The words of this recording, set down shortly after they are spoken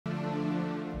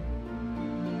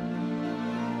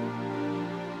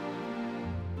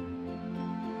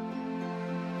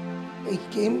I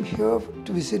came here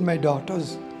to visit my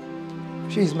daughters.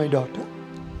 She is my daughter.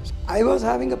 I was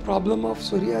having a problem of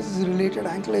psoriasis-related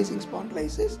ankylosing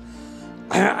spondylitis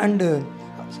and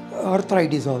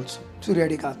arthritis also,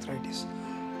 psoriatic arthritis.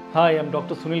 Hi, I'm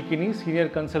Dr. Sunil Kini, Senior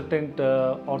Consultant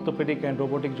Orthopedic and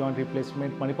Robotic Joint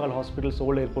Replacement, Manipal Hospital's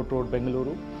Old Airport Road,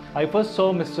 Bengaluru. I first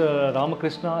saw Mr.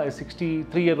 Ramakrishna, a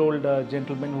 63-year-old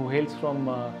gentleman who hails from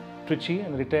Trichy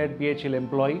and retired PHL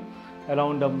employee,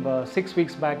 around 6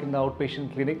 weeks back in the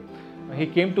outpatient clinic. He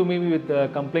came to me with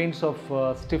complaints of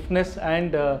stiffness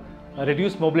and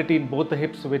reduced mobility in both the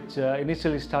hips, which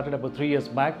initially started about 3 years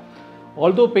back.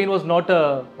 Although pain was not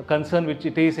a concern, which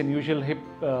it is in usual hip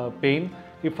pain,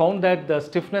 he found that the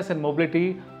stiffness and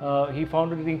mobility, he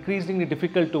found it increasingly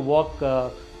difficult to walk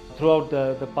throughout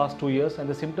the past 2 years, and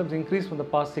the symptoms increased from the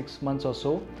past 6 months or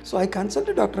so. So I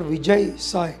consulted Dr. Vijay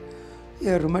Sai,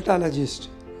 a rheumatologist.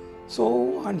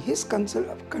 So on his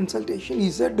consultation,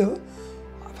 he said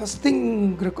first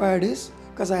thing required is,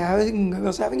 because I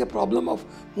was having a problem of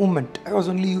movement. I was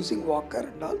only using walker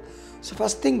and all. So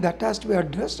first thing that has to be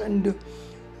addressed, and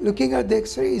looking at the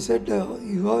X-ray, he said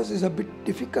yours is a bit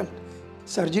difficult.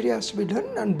 Surgery has to be done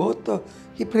and both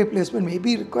hip replacement may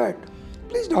be required.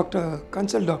 Please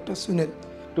consult Dr. Sunil.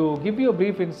 To give you a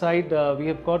brief insight, we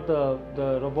have got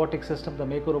the robotic system, the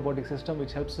MAKO robotic system,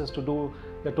 which helps us to do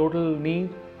the total knee,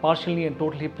 partial knee and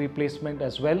total hip replacement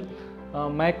as well.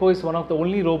 MAKO is one of the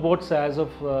only robots as of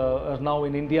now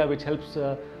in India which helps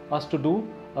us to do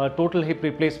total hip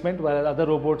replacement, while other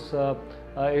robots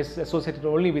is associated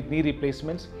only with knee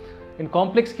replacements. In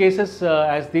complex cases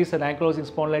as these, an ankylosing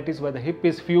spondylitis where the hip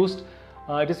is fused,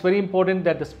 it is very important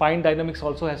that the spine dynamics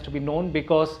also has to be known,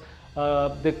 because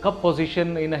the cup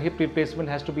position in a hip replacement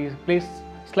has to be placed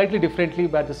slightly differently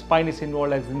where the spine is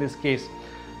involved, as in this case.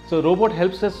 So robot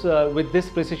helps us with this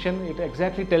precision. It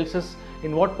exactly tells us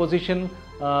in what position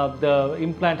the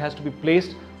implant has to be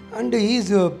placed. And he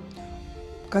is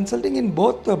consulting in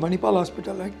both Manipal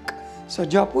hospital like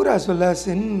Sajapur as well as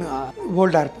in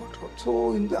Old Airport Road.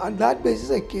 So on that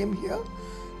basis I came here,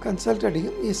 consulted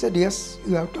him. He said yes,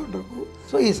 you have to undergo.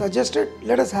 So he suggested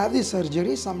let us have the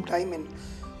surgery sometime in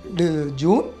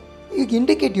June. You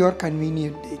indicate your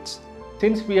convenient dates.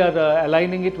 Since we are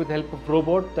aligning it with the help of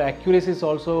robot, the accuracy is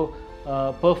also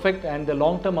perfect, and the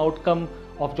long-term outcome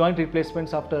of joint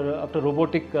replacements after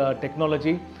robotic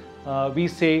technology, we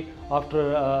say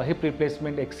after hip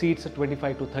replacement exceeds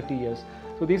 25 to 30 years.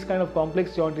 So these kind of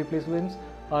complex joint replacements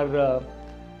are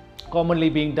commonly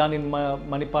being done in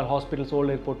Manipal Hospital's Old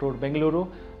Airport Road, Bengaluru.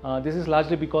 This is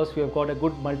largely because we have got a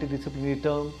good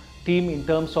multidisciplinary team in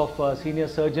terms of senior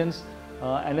surgeons,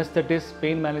 anesthetists,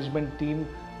 pain management team,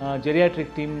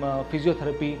 geriatric team,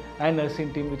 physiotherapy and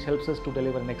nursing team, which helps us to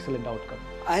deliver an excellent outcome.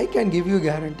 I can give you a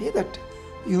guarantee that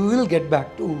you will get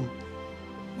back to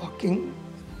walking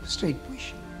straight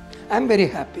position. I am very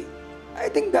happy. I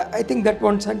think that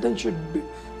one sentence should be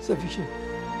sufficient.